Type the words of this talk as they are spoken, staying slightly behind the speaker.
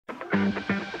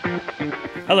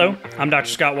Hello, I'm Dr.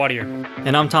 Scott Wadier.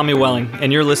 And I'm Tommy Welling,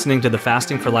 and you're listening to the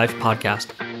Fasting for Life podcast.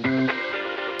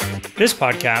 This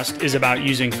podcast is about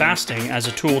using fasting as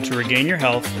a tool to regain your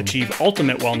health, achieve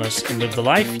ultimate wellness, and live the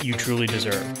life you truly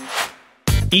deserve.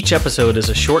 Each episode is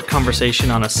a short conversation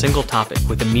on a single topic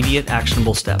with immediate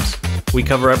actionable steps. We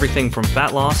cover everything from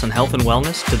fat loss and health and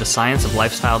wellness to the science of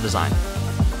lifestyle design.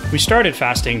 We started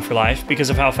Fasting for Life because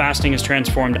of how fasting has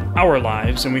transformed our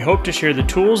lives, and we hope to share the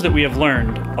tools that we have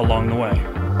learned along the way.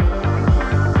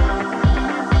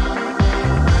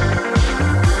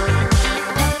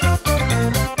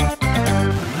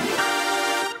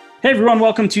 Hey everyone,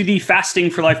 welcome to the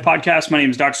Fasting for Life podcast. My name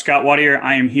is Dr. Scott Wadier.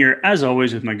 I am here, as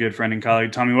always, with my good friend and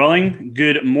colleague, Tommy Welling.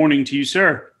 Good morning to you,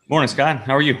 sir. Morning, Scott.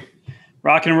 How are you?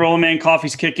 Rocking and rolling, man.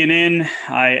 Coffee's kicking in.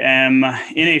 I am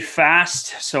in a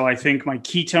fast, so I think my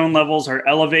ketone levels are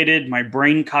elevated. My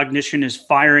brain cognition is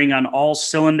firing on all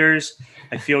cylinders.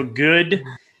 I feel good.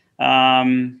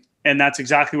 And that's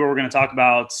exactly what we're going to talk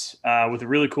about with a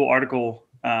really cool article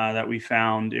that we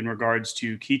found in regards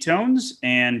to ketones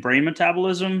and brain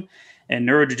metabolism and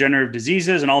neurodegenerative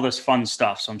diseases and all this fun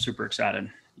stuff. So I'm super excited.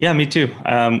 Yeah, me too.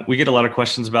 We get a lot of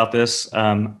questions about this.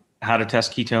 How to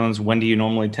test ketones? When do you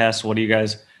normally test? What do you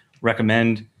guys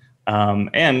recommend?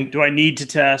 And do I need to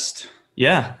test?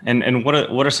 Yeah, and what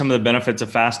are some of the benefits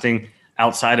of fasting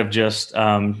outside of just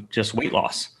weight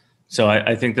loss? So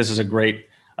I think this is a great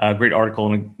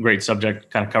article and a great subject.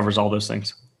 Kind of covers all those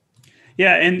things.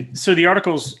 Yeah, and so the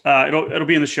article's it'll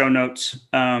be in the show notes.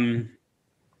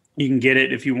 You can get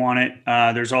it if you want it.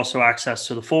 There's also access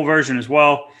to the full version as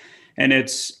well, and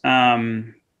it's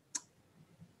in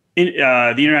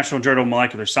the International Journal of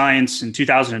Molecular Science in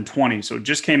 2020. So it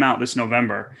just came out this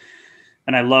November,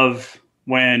 and I love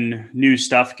when new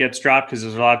stuff gets dropped because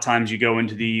there's a lot of times you go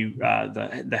into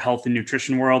the health and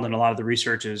nutrition world, and a lot of the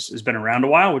research has been around a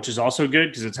while, which is also good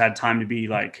because it's had time to be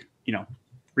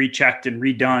rechecked and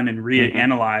redone and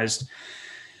reanalyzed.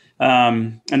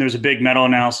 And there's a big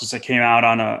meta-analysis that came out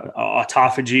on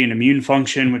autophagy and immune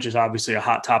function, which is obviously a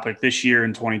hot topic this year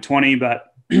in 2020.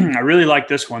 But I really like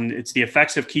this one. It's the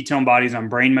effects of ketone bodies on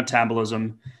brain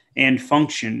metabolism and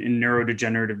function in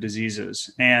neurodegenerative diseases.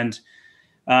 And,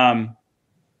 when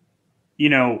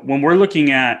we're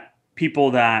looking at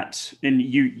people that, and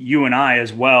you and I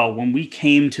as well, when we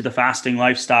came to the fasting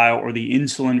lifestyle or the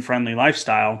insulin-friendly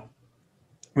lifestyle,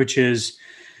 which is,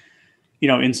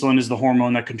 insulin is the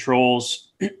hormone that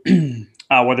controls whether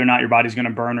or not your body's going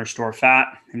to burn or store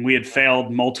fat. And we had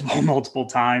failed multiple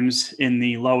times in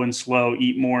the low and slow,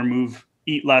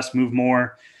 eat less, move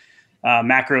more,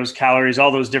 macros, calories,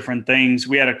 all those different things.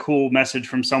 We had a cool message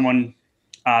from someone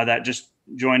that just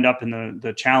joined up in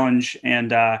the challenge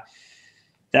and that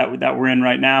we're in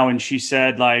right now. And she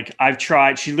said, I've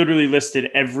tried, she literally listed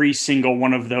every single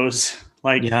one of those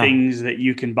things that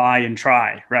you can buy and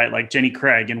try, right? Like Jenny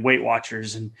Craig and Weight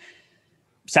Watchers and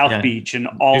South Beach and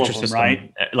all of them,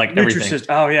 right? Like everything.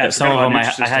 Oh yeah. Some of them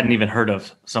I hadn't even heard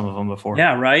of some of them before.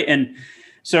 Yeah. Right. And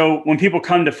so when people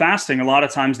come to fasting, a lot of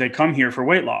times they come here for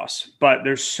weight loss, but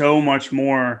there's so much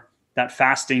more that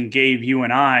fasting gave you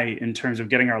and I in terms of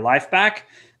getting our life back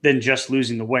than just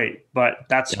losing the weight. But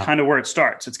that's kind of where it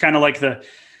starts. It's kind of like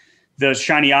the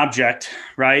shiny object,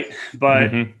 right?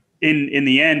 But in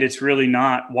the end, it's really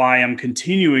not why I'm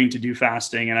continuing to do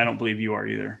fasting. And I don't believe you are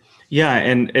either. Yeah.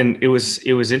 And it was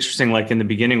interesting, like in the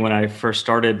beginning when I first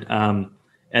started, and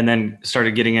then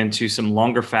started getting into some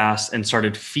longer fasts and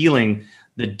started feeling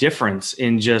the difference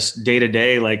in just day to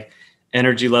day, like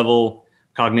energy level,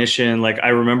 cognition. Like I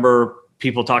remember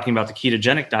people talking about the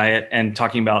ketogenic diet and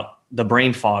talking about the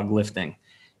brain fog lifting.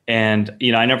 And,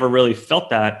 I never really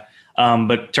felt that.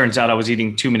 But turns out I was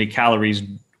eating too many calories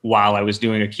while I was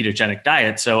doing a ketogenic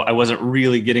diet. So I wasn't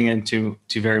really getting into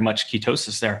very much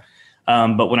ketosis there.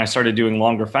 But when I started doing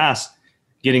longer fasts,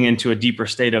 getting into a deeper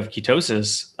state of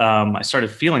ketosis, I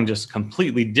started feeling just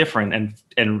completely different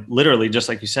and literally, just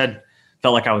like you said,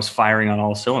 felt like I was firing on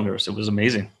all cylinders. It was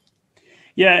amazing.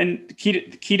 Yeah. And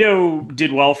keto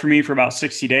did well for me for about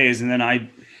 60 days. And then I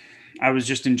was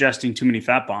just ingesting too many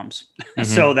fat bombs.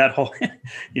 So that whole,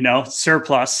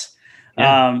 surplus.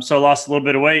 Yeah. So I lost a little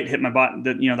bit of weight, hit my body,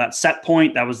 that set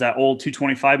point. That was that old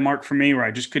 225 mark for me where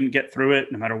I just couldn't get through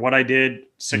it no matter what I did,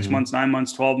 6 months, 9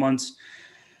 months, 12 months.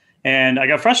 And I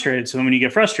got frustrated. So when you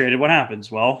get frustrated, what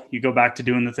happens? Well, you go back to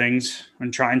doing the things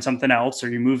and trying something else, or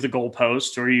you move the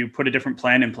goalpost, or you put a different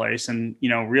plan in place. And,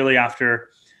 really after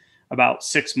about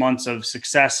 6 months of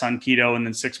success on keto and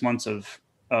then 6 months of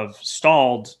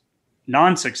stalled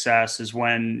non-success is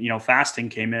when, fasting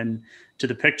came in to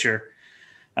the picture.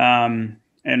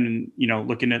 and,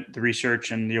 looking at the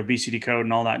research and the obesity code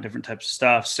and all that different types of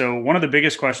stuff. So one of the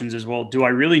biggest questions is, well, do I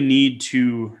really need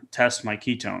to test my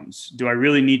ketones? Do I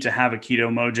really need to have a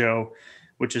Keto-Mojo,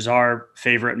 which is our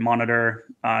favorite monitor?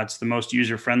 It's the most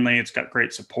user-friendly. It's got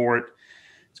great support.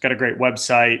 It's got a great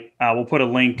website. We'll put a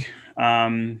link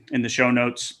in the show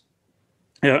notes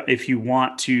if you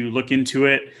want to look into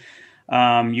it.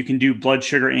 You can do blood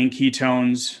sugar and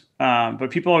ketones. But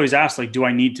people always ask, like, do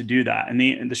I need to do that?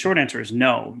 And the short answer is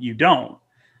no, you don't.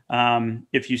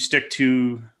 If you stick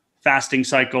to fasting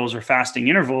cycles or fasting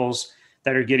intervals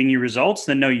that are getting you results,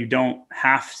 then no, you don't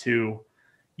have to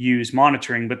use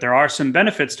monitoring. But there are some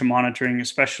benefits to monitoring,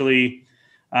 especially,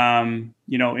 in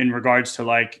regards to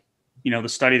the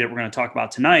study that we're going to talk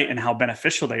about tonight and how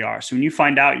beneficial they are. So when you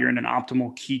find out you're in an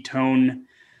optimal ketone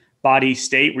body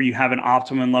state where you have an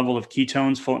optimum level of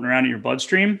ketones floating around in your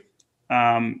bloodstream,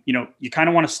 you kind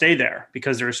of want to stay there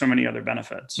because there are so many other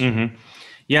benefits. Mm-hmm.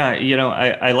 Yeah.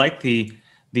 I like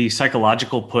the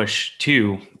psychological push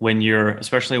too,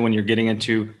 especially when you're getting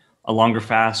into a longer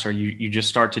fast, or you just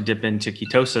start to dip into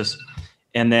ketosis,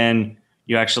 and then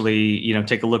you actually,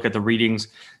 take a look at the readings,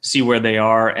 see where they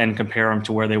are and compare them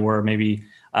to where they were maybe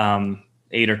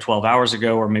 8 or 12 hours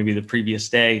ago, or maybe the previous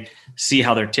day, see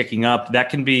how they're ticking up. That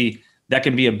can be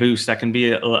a boost. That can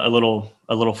be a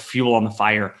little fuel on the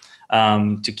fire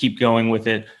to keep going with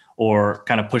it, or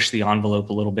kind of push the envelope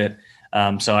a little bit.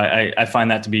 So I find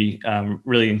that to be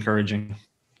really encouraging.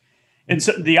 And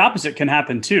so the opposite can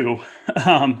happen too,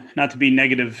 not to be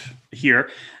negative here,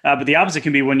 but the opposite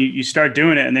can be when you start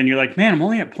doing it and then you're like, man, I'm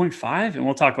only at 0.5. And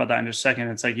we'll talk about that in just a second.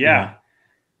 It's like, yeah.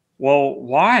 Well,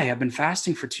 why? I've been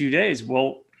fasting for 2 days.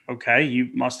 Well, okay, you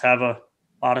must have a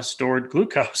lot of stored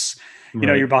glucose.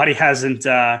 Right. Your body hasn't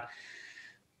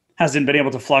been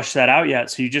able to flush that out yet.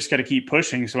 So you just got to keep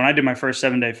pushing. So when I did my first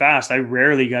 7-day fast, I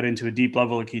rarely got into a deep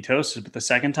level of ketosis. But the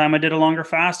second time I did a longer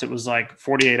fast, it was like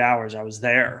 48 hours. I was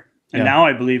there. And now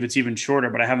I believe it's even shorter,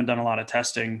 but I haven't done a lot of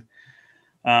testing,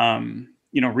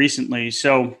 recently.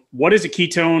 So what is a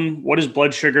ketone? What is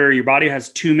blood sugar? Your body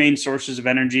has two main sources of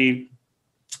energy.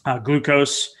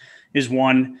 Glucose is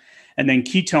one, and then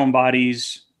ketone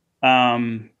bodies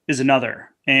is another.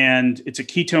 And it's a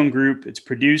ketone group. It's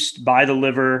produced by the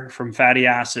liver from fatty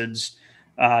acids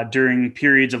during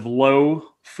periods of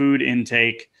low food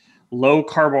intake, low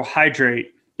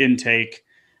carbohydrate intake,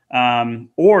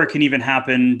 or it can even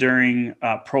happen during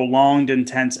prolonged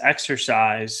intense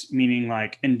exercise, meaning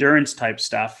like endurance type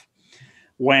stuff,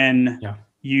 when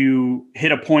you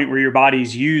hit a point where your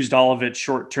body's used all of its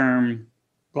short-term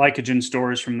glycogen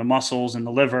stores from the muscles and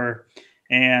the liver,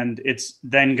 and it's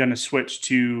then going to switch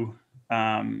to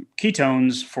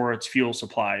ketones for its fuel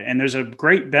supply. And there's a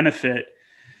great benefit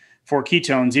for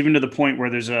ketones, even to the point where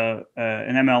there's an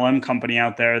MLM company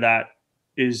out there that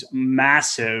is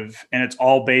massive, and it's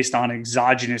all based on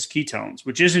exogenous ketones,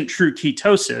 which isn't true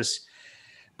ketosis,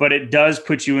 but it does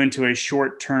put you into a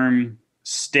short-term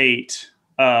state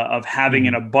of having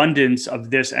an abundance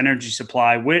of this energy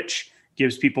supply, which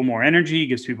gives people more energy,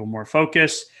 gives people more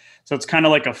focus. So it's kind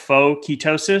of like a faux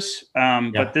ketosis.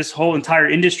 But this whole entire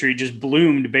industry just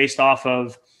bloomed based off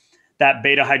of that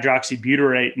beta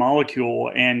hydroxybutyrate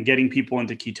molecule and getting people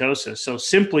into ketosis. So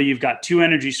simply, you've got two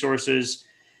energy sources,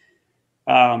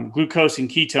 glucose and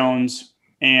ketones.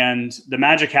 And the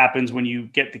magic happens when you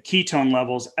get the ketone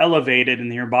levels elevated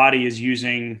and your body is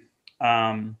using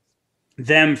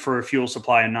them for a fuel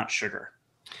supply and not sugar.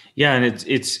 Yeah, and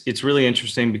it's really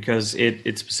interesting because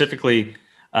it specifically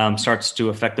starts to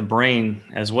affect the brain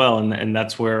as well, and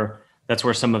that's where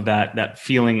some of that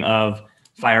feeling of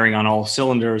firing on all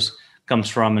cylinders comes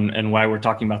from, and why we're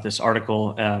talking about this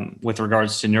article with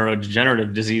regards to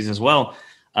neurodegenerative disease as well,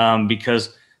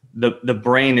 because the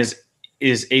brain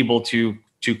is able to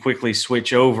quickly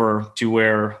switch over to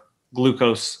where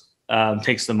glucose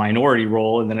takes the minority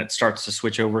role, and then it starts to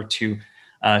switch over to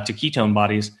ketone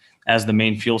bodies as the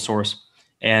main fuel source,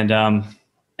 and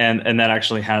that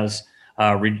actually has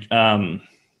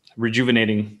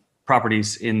rejuvenating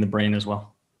properties in the brain as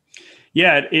well.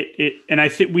 Yeah,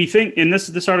 and we think, and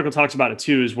this article talks about it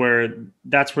too, is where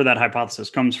that's where that hypothesis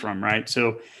comes from, right?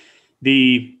 So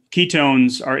the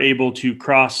ketones are able to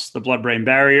cross the blood-brain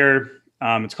barrier.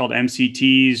 It's called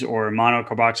MCTs, or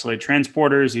monocarboxylate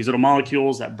transporters, these little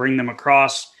molecules that bring them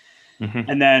across. Mm-hmm.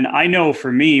 And then I know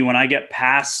for me, when I get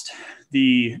past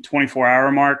the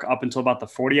 24-hour mark up until about the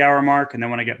 40-hour mark, and then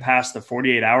when I get past the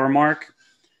 48-hour mark,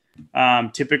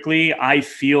 typically I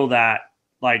feel that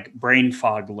like brain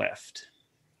fog lift.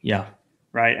 Yeah.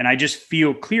 Right. And I just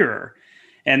feel clearer.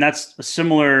 And that's a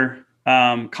similar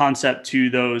concept to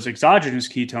those exogenous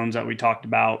ketones that we talked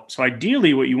about. So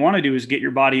ideally, what you want to do is get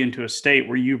your body into a state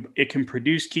where it can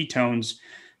produce ketones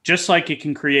just like it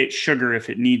can create sugar if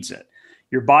it needs it.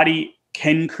 Your body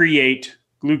can create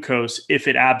glucose if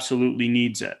it absolutely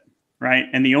needs it, right?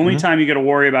 And the only time you got to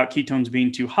worry about ketones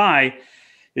being too high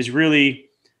is really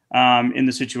in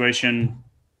the situation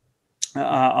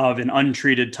of an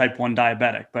untreated type 1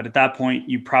 diabetic. But at that point,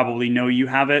 you probably know you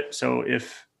have it. So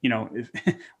if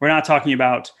we're not talking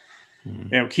about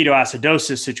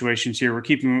ketoacidosis situations here, we're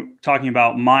talking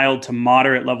about mild to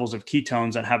moderate levels of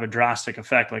ketones that have a drastic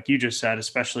effect, like you just said,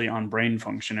 especially on brain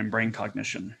function and brain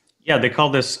cognition. Yeah, they call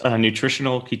this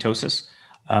nutritional ketosis,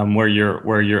 where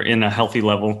you're in a healthy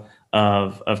level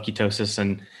of ketosis,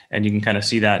 and you can kind of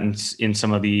see that in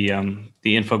some of the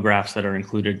infographics that are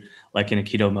included, like in a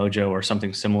Keto-Mojo or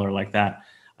something similar like that.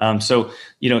 So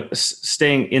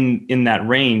staying in that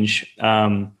range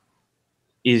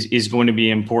is going to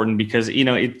be important, because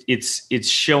it's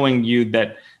showing you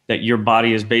that your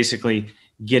body is basically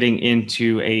getting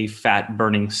into a fat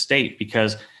burning state,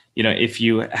 because if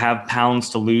you have pounds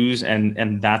to lose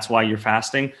and that's why you're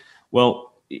fasting,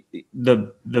 well,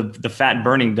 the fat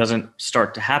burning doesn't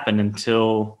start to happen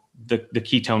until the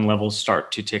ketone levels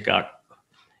start to tick up.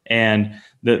 And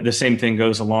the same thing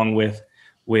goes along with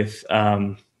this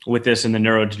in the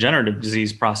neurodegenerative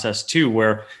disease process too,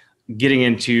 where getting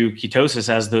into ketosis,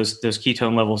 as those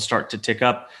ketone levels start to tick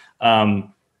up,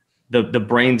 the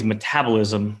brain's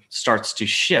metabolism starts to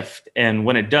shift, and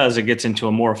when it does, it gets into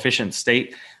a more efficient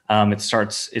state. It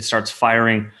starts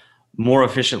firing more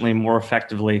efficiently, more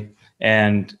effectively,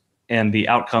 and the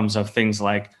outcomes of things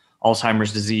like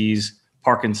Alzheimer's disease,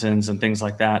 Parkinson's, and things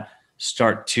like that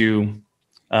start to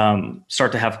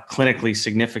have clinically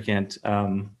significant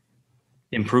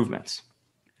improvements.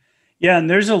 Yeah, and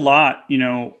there's a lot.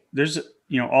 There's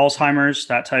Alzheimer's,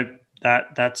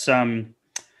 that's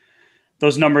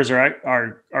those numbers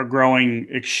are growing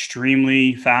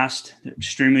extremely fast,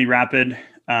 extremely rapid.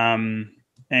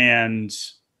 And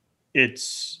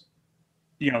it's,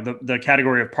 the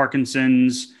category of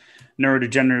Parkinson's,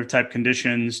 neurodegenerative type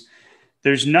conditions,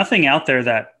 there's nothing out there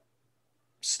that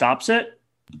stops it.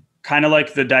 Kind of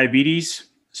like the diabetes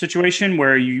situation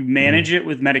where you manage it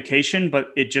with medication,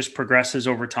 but it just progresses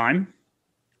over time.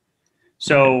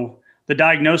 So the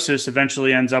diagnosis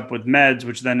eventually ends up with meds,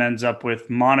 which then ends up with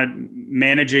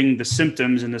managing the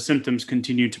symptoms, and the symptoms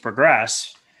continue to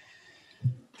progress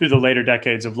through the later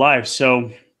decades of life.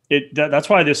 So that's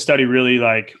why this study really,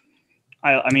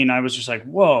 I was just like,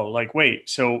 whoa, wait,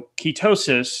 so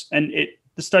ketosis, and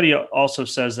the study also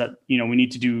says that, we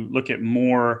need to look at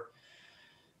more,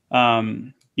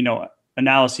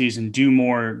 analyses and do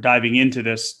more diving into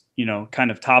this,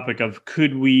 kind of topic of,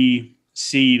 could we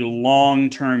see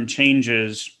long-term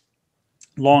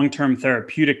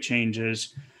therapeutic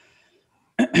changes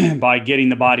by getting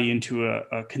the body into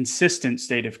a consistent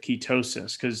state of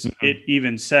ketosis? Because it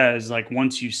even says,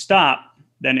 once you stop,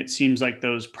 then it seems like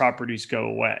those properties go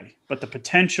away, but the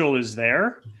potential is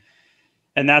there.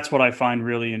 And that's what I find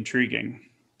really intriguing.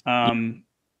 I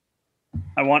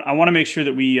want to make sure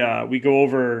that we go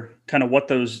over kind of what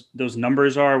those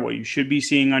numbers are, what you should be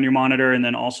seeing on your monitor, and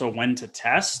then also when to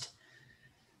test.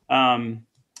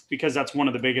 Because that's one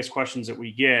of the biggest questions that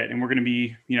we get, and we're going to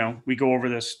be, we go over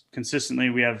this consistently.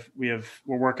 We're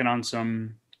working on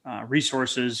some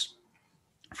resources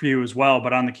for you as well,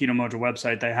 but on the Keto-Mojo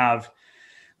website, they have,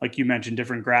 like you mentioned,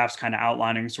 different graphs kind of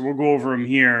outlining. So we'll go over them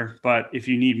here, but if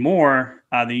you need more,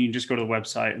 then you can just go to the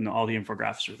website and all the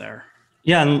infographics are there.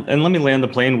 Yeah, and let me land the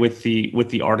plane with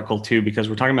the article too, because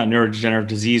we're talking about neurodegenerative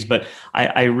disease, but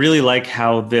I really like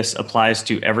how this applies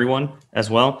to everyone as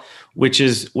well, which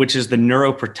is the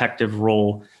neuroprotective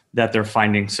role that they're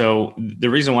finding. So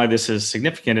the reason why this is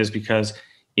significant is because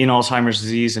in Alzheimer's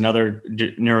disease and other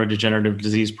neurodegenerative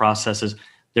disease processes,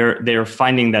 they're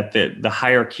finding that the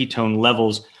higher ketone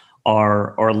levels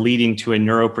are leading to a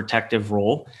neuroprotective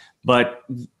role, but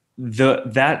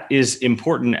that is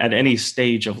important at any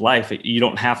stage of life. You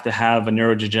don't have to have a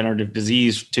neurodegenerative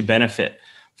disease to benefit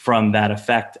from that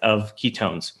effect of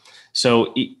ketones.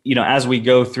 So, as we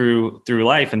go through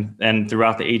life and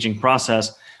throughout the aging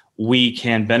process, we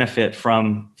can benefit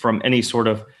from any sort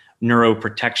of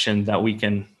neuroprotection that we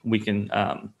can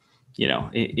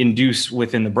induce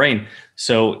within the brain.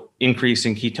 So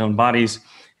increasing ketone bodies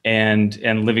and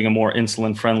living a more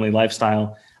insulin-friendly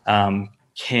lifestyle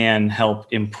can help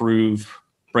improve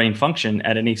brain function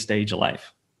at any stage of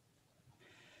life.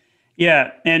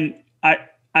 Yeah, and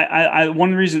I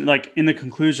one reason, in the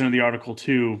conclusion of the article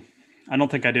too, I don't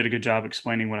think I did a good job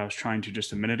explaining what I was trying to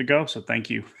just a minute ago. So thank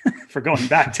you for going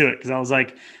back to it. Cause I was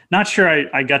like, not sure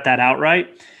I got that out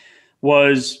right.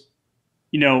 Was,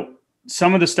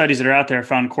 some of the studies that are out there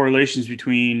found correlations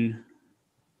between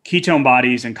ketone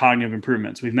bodies and cognitive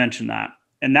improvements. We've mentioned that.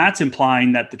 And that's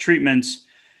implying that the treatments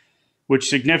which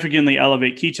significantly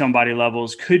elevate ketone body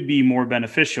levels could be more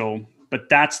beneficial. But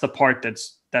that's the part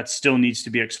that still needs to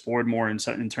be explored more in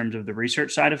terms of the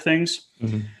research side of things.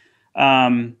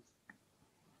 Mm-hmm.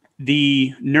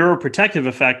 The neuroprotective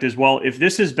effect is, well, if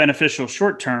this is beneficial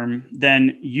short term,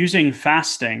 then using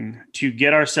fasting to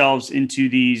get ourselves into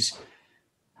these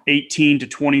 18 to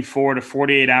 24 to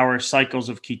 48 hour cycles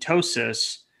of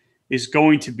ketosis is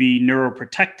going to be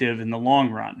neuroprotective in the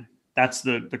long run. That's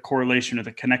the correlation or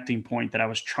the connecting point that I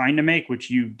was trying to make,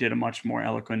 which you did a much more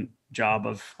eloquent job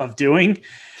of doing.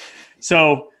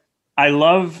 So I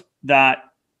love that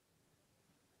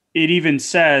it even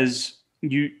says,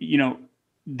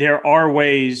 there are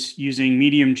ways using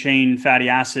medium chain fatty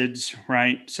acids,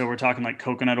 right? So we're talking like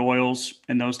coconut oils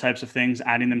and those types of things,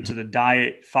 adding them to the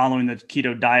diet, following the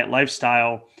keto diet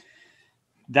lifestyle.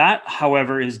 That,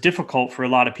 however, is difficult for a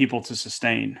lot of people to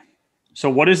sustain. So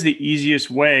what is the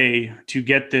easiest way to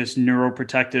get this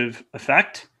neuroprotective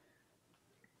effect?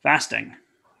 Fasting.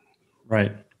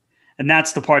 Right. And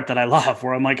that's the part that I love,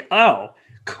 where I'm like, oh,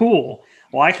 cool.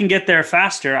 Well, I can get there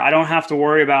faster. I don't have to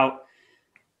worry about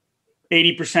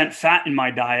 80% fat in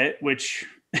my diet, which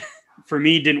for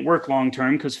me didn't work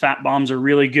long-term because fat bombs are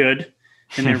really good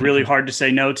and they're really hard to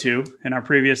say no to. In our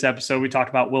previous episode, we talked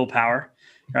about willpower,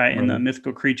 right? And the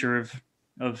mythical creature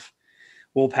of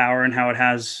willpower and how it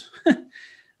has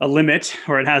a limit,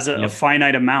 or it has a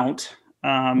finite amount.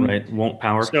 Right. Won't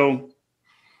power. So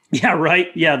yeah, right.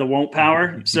 Yeah. The won't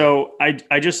power. So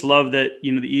I just love that, the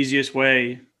easiest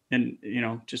way and,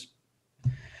 just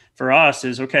for us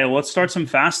is, okay, well, let's start some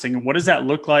fasting. And what does that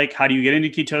look like? How do you get into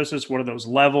ketosis? What are those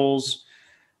levels?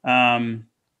 And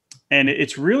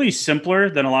it's really simpler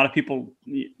than a lot of people,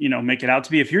 make it out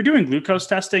to be. If you're doing glucose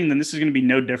testing, then this is going to be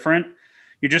no different.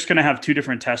 You're just going to have two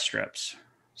different test strips.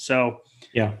 So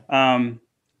yeah,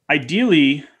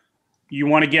 ideally you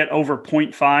want to get over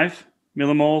 0.5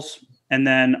 millimoles, and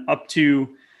then up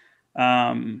to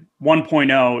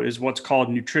 1.0 is what's called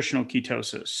nutritional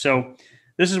ketosis. So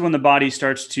this is when the body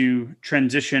starts to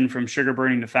transition from sugar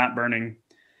burning to fat burning.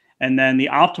 And then the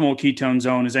optimal ketone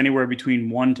zone is anywhere between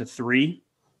 1 to 3.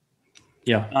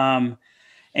 Yeah.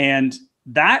 And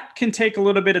that can take a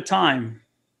little bit of time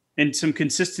and some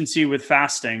consistency with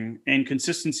fasting, and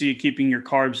consistency keeping your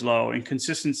carbs low, and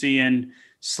consistency in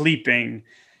sleeping,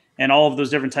 and all of those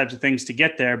different types of things to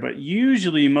get there. But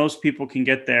usually most people can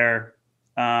get there,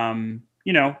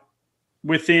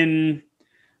 within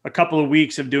a couple of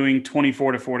weeks of doing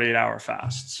 24 to 48 hour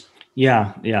fasts.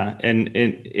 Yeah. Yeah. And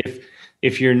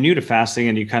if you're new to fasting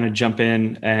and you kind of jump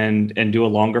in and do a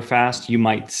longer fast, you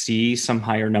might see some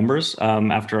higher numbers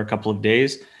after a couple of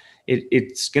days.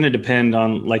 It's going to depend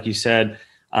on, like you said,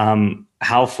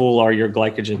 how full are your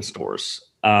glycogen stores?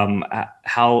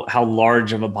 How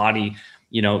large of a body,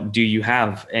 do you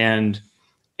have? And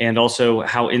also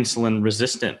how insulin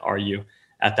resistant are you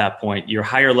at that point? Your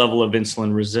higher level of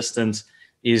insulin resistance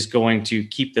is going to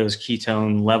keep those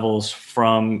ketone levels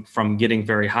from getting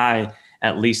very high,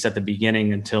 at least at the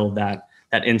beginning, until that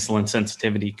insulin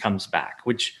sensitivity comes back,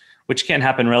 which can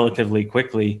happen relatively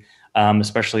quickly,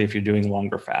 especially if you're doing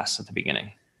longer fasts at the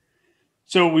beginning.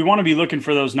 So we want to be looking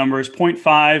for those numbers,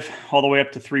 0.5 all the way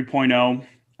up to 3.0.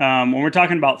 When we're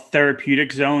talking about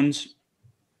therapeutic zones,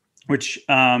 which,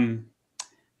 are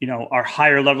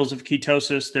higher levels of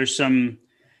ketosis, there's some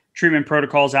treatment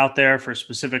protocols out there for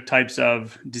specific types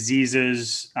of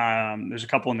diseases. There's a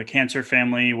couple in the cancer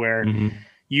family where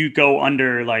you go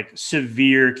under like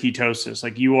severe ketosis,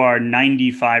 like you are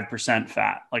 95%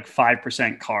 fat, like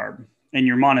 5% carb, and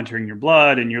you're monitoring your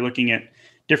blood and you're looking at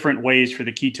different ways for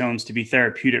the ketones to be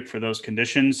therapeutic for those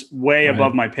conditions. Way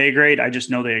above my pay grade. I just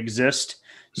know they exist.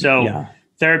 So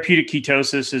therapeutic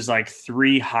ketosis is like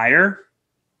 3 higher.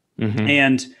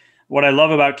 And what I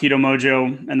love about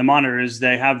Keto-Mojo and the monitor is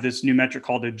they have this new metric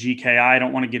called a GKI. I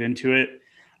don't want to get into it,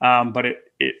 but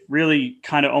it really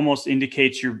kind of almost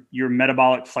indicates your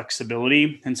metabolic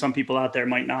flexibility. And some people out there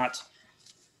might not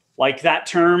like that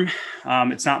term.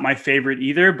 It's not my favorite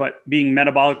either, but being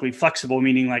metabolically flexible,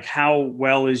 meaning like how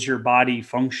well is your body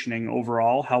functioning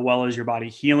overall? How well is your body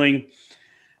healing?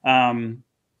 And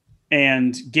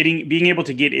being able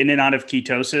to get in and out of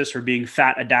ketosis, or being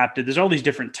fat adapted. There's all these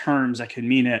different terms that can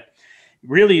mean it.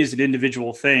 Really is an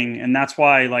individual thing. And that's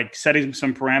why like setting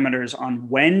some parameters on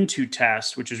when to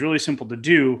test, which is really simple to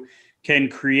do, can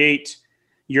create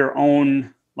your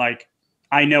own like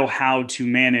I know how to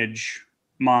manage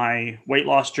my weight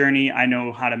loss journey. I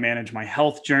know how to manage my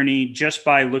health journey just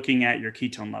by looking at your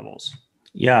ketone levels.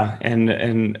 Yeah,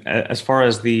 and as far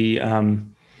as the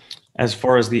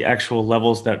actual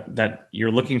levels that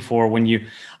you're looking for, when you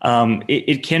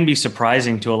it can be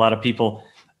surprising to a lot of people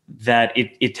that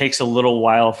it takes a little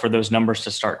while for those numbers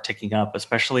to start ticking up,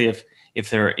 especially if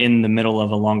they're in the middle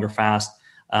of a longer fast.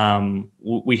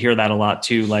 We hear that a lot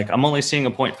too. Like, I'm only seeing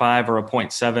a 0.5 or a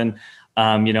 0.7,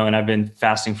 and I've been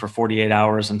fasting for 48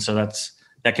 hours. And so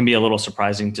that can be a little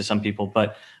surprising to some people,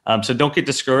 but so don't get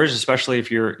discouraged, especially if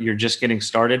you're just getting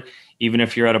started. Even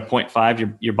if you're at a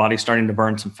 0.5, your body's starting to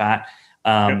burn some fat.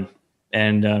 Yep.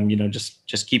 And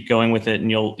just keep going with it, and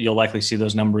you'll likely see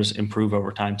those numbers improve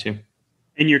over time too.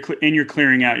 And you're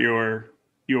clearing out your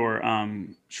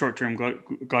short-term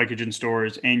glycogen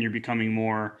stores, and you're becoming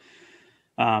more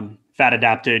fat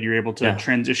adapted. You're able to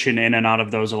transition in and out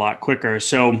of those a lot quicker.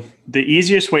 So the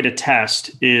easiest way to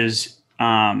test is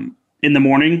in the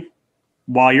morning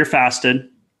while you're fasted,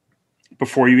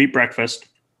 before you eat breakfast,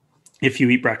 if you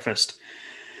eat breakfast,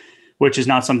 which is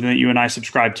not something that you and I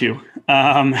subscribe to.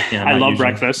 I love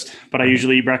breakfast, but I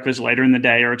usually eat breakfast later in the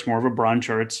day, or it's more of a brunch,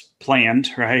 or it's planned,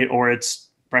 right? Or it's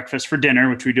breakfast for dinner,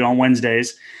 which we do on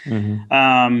Wednesdays.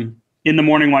 Mm-hmm. In the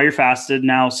morning while you're fasted.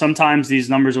 Now, sometimes these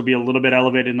numbers will be a little bit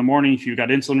elevated in the morning if you've got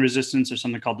insulin resistance or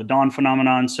something called the dawn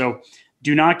phenomenon. So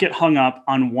do not get hung up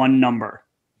on one number.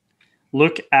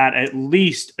 Look at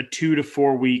least a 2 to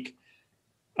 4 week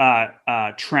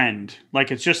trend. Like,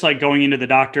 it's just like going into the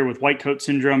doctor with white coat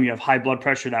syndrome. You have high blood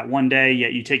pressure that one day,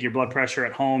 yet you take your blood pressure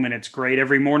at home and it's great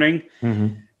every morning.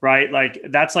 Mm-hmm. Right? Like,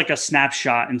 that's like a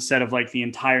snapshot instead of like the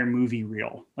entire movie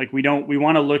reel. Like, we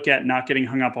want to look at not getting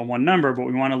hung up on one number, but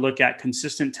we want to look at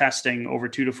consistent testing over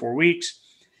 2 to 4 weeks.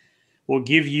 Will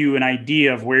give you an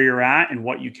idea of where you're at and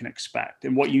what you can expect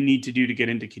and what you need to do to get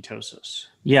into ketosis.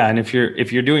 Yeah, and if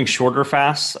you're doing shorter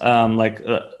fasts,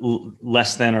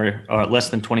 less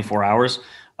than 24 hours,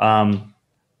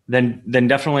 then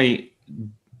definitely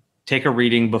take a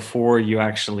reading before you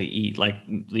actually eat. Like,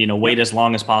 wait as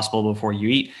long as possible before you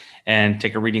eat, and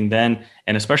take a reading then.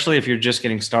 And especially if you're just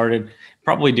getting started,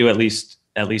 probably do at least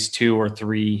 2 or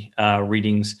 3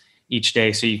 readings each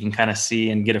day, so you can kind of see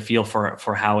and get a feel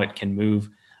for how it can move,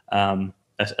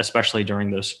 especially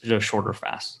during those shorter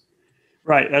fasts.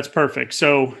 Right. That's perfect.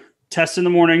 So test in the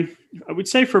morning. I would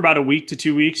say for about a week to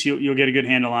 2 weeks, you'll get a good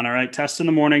handle on it, right? Test in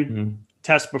the morning, mm-hmm.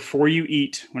 Test before you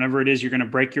eat, whenever it is you're going to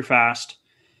break your fast.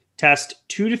 Test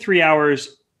 2 to 3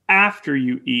 hours after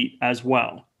you eat as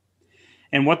well.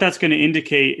 And what that's going to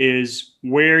indicate is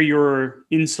where your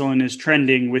insulin is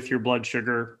trending with your blood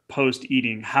sugar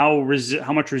post-eating. How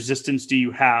much resistance do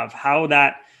you have? How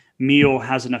that meal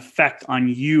has an effect on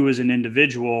you as an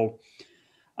individual.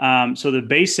 So the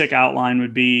basic outline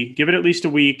would be give it at least a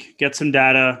week, get some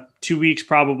data, 2 weeks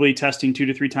probably testing 2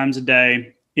 to 3 times a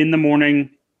day in the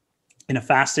morning in a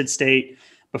fasted state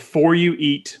before you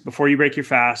eat, before you break your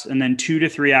fast, and then 2 to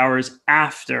 3 hours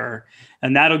after.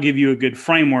 And that'll give you a good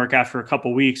framework after a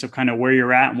couple of weeks of kind of where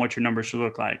you're at and what your numbers should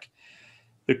look like.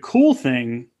 The cool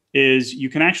thing is you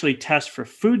can actually test for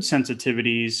food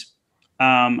sensitivities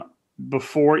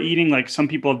before eating. Like, some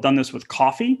people have done this with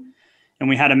coffee. And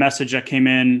we had a message that came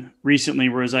in recently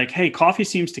where it was like, hey, coffee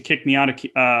seems to kick me out,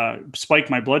 spike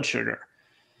my blood sugar.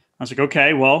 I was like,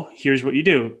 okay, well, here's what you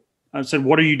do. I said,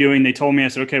 what are you doing? They told me. I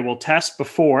said, okay, well, test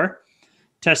before,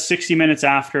 test 60 minutes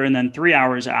after, and then 3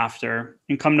 hours after.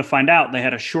 And come to find out, they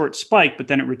had a short spike, but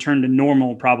then it returned to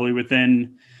normal probably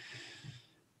within,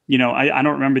 I don't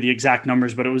remember the exact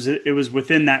numbers, but it was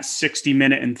within that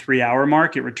 60-minute and 3 hour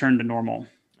mark, it returned to normal.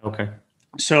 Okay.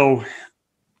 So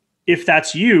if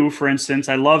that's you, for instance,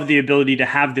 I love the ability to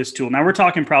have this tool. Now we're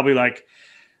talking probably like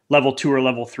level 2 or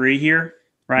level 3 here,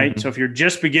 right? Mm-hmm. So if you're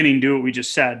just beginning, do what we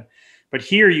just said. But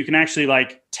here you can actually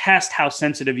like test how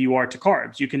sensitive you are to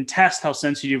carbs. You can test how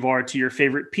sensitive you are to your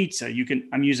favorite pizza.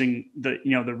 I'm using the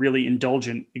really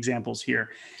indulgent examples here.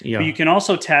 Yeah. But you can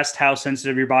also test how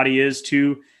sensitive your body is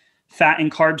to fat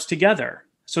and carbs together.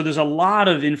 So there's a lot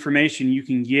of information you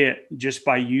can get just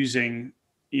by using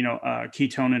a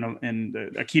ketone and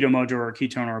a Keto-Mojo or a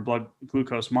ketone or a blood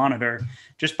glucose monitor,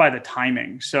 just by the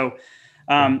timing. So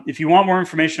if you want more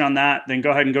information on that, then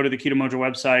go ahead and go to the Keto-Mojo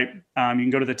website. You can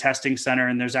go to the testing center,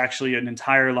 and there's actually an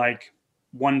entire like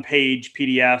 1-page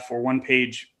PDF or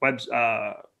 1-page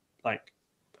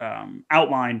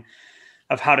outline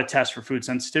of how to test for food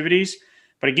sensitivities.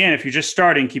 But again, if you're just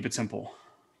starting, keep it simple.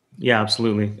 Yeah,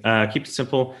 absolutely. Keep it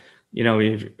simple.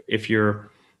 If you're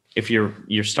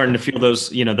starting to feel those,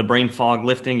 the brain fog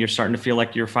lifting, you're starting to feel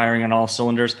like you're firing on all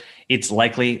cylinders, it's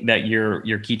likely that your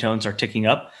ketones are ticking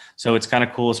up. So it's kind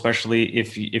of cool, especially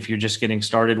if you're just getting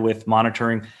started with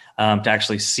monitoring, to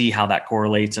actually see how that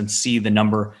correlates and see the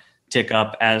number tick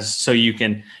up, so you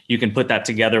can put that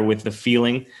together with the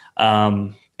feeling,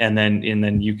 and then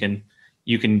you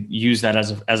can use that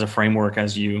as a framework.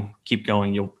 As you keep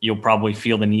going, you'll probably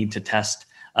feel the need to test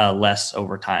less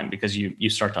over time, because you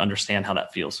start to understand how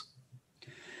that feels.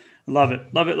 Love it.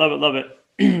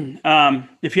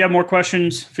 If you have more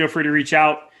questions, feel free to reach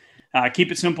out.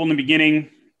 Keep it simple in the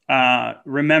beginning.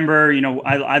 Remember,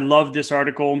 I love this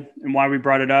article and why we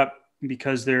brought it up,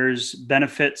 because there's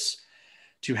benefits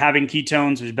to having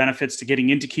ketones. There's benefits to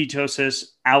getting into ketosis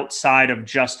outside of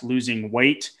just losing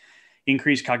weight.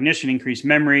 Increased cognition, increased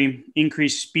memory,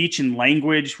 increased speech and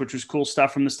language, which was cool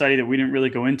stuff from the study that we didn't really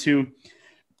go into.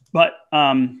 But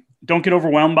don't get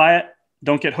overwhelmed by it.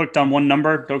 Don't get hooked on one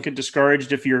number. Don't get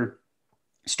discouraged if you're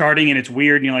starting and it's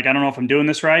weird and you're like, I don't know if I'm doing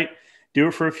this right. Do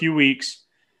it for a few weeks,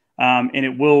 and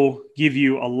it will give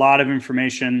you a lot of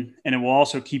information, and it will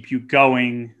also keep you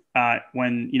going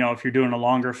when, if you're doing a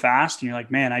longer fast and you're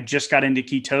like, man, I just got into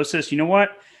ketosis. You know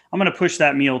what? I'm going to push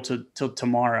that meal till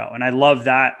tomorrow. And I love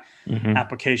that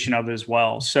application of it as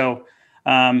well. So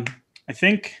I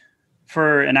think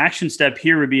for an action step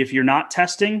here would be, if you're not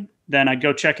testing, then I'd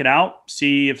go check it out,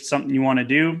 see if it's something you want to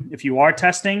do. If you are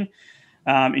testing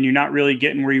and you're not really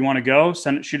getting where you want to go,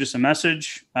 shoot us a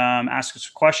message, ask us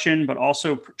a question, but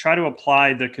also try to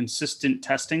apply the consistent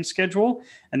testing schedule.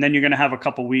 And then you're going to have a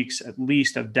couple weeks at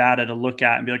least of data to look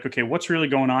at and be like, okay, what's really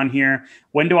going on here?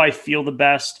 When do I feel the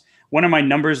best? When are my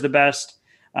numbers the best?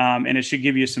 And it should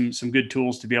give you some good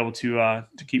tools to be able to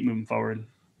keep moving forward.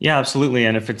 Yeah, absolutely.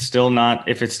 And if it's still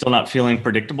not feeling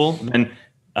predictable, then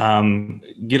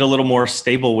get a little more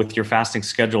stable with your fasting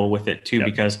schedule with it too,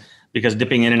 because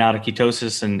dipping in and out of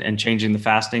ketosis and changing the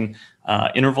fasting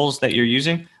intervals that you're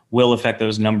using will affect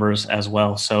those numbers as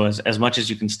well. So as much as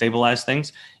you can stabilize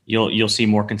things, you'll see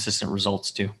more consistent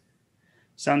results too.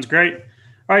 Sounds great.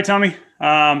 All right, Tommy.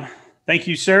 Thank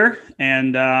you, sir.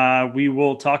 And we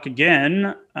will talk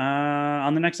again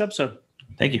on the next episode.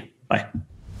 Thank you. Bye.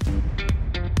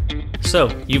 So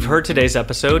you've heard today's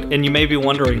episode, and you may be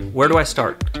wondering, where do I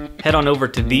start? Head on over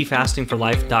to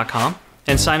thefastingforlife.com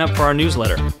and sign up for our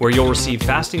newsletter, where you'll receive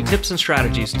fasting tips and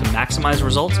strategies to maximize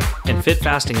results and fit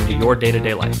fasting into your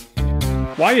day-to-day life.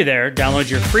 While you're there, download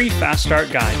your free Fast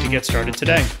Start guide to get started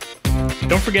today.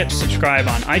 Don't forget to subscribe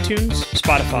on iTunes,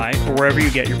 Spotify, or wherever you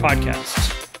get your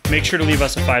podcasts. Make sure to leave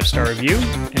us a 5-star review,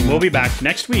 and we'll be back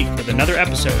next week with another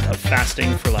episode of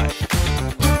Fasting for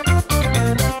Life.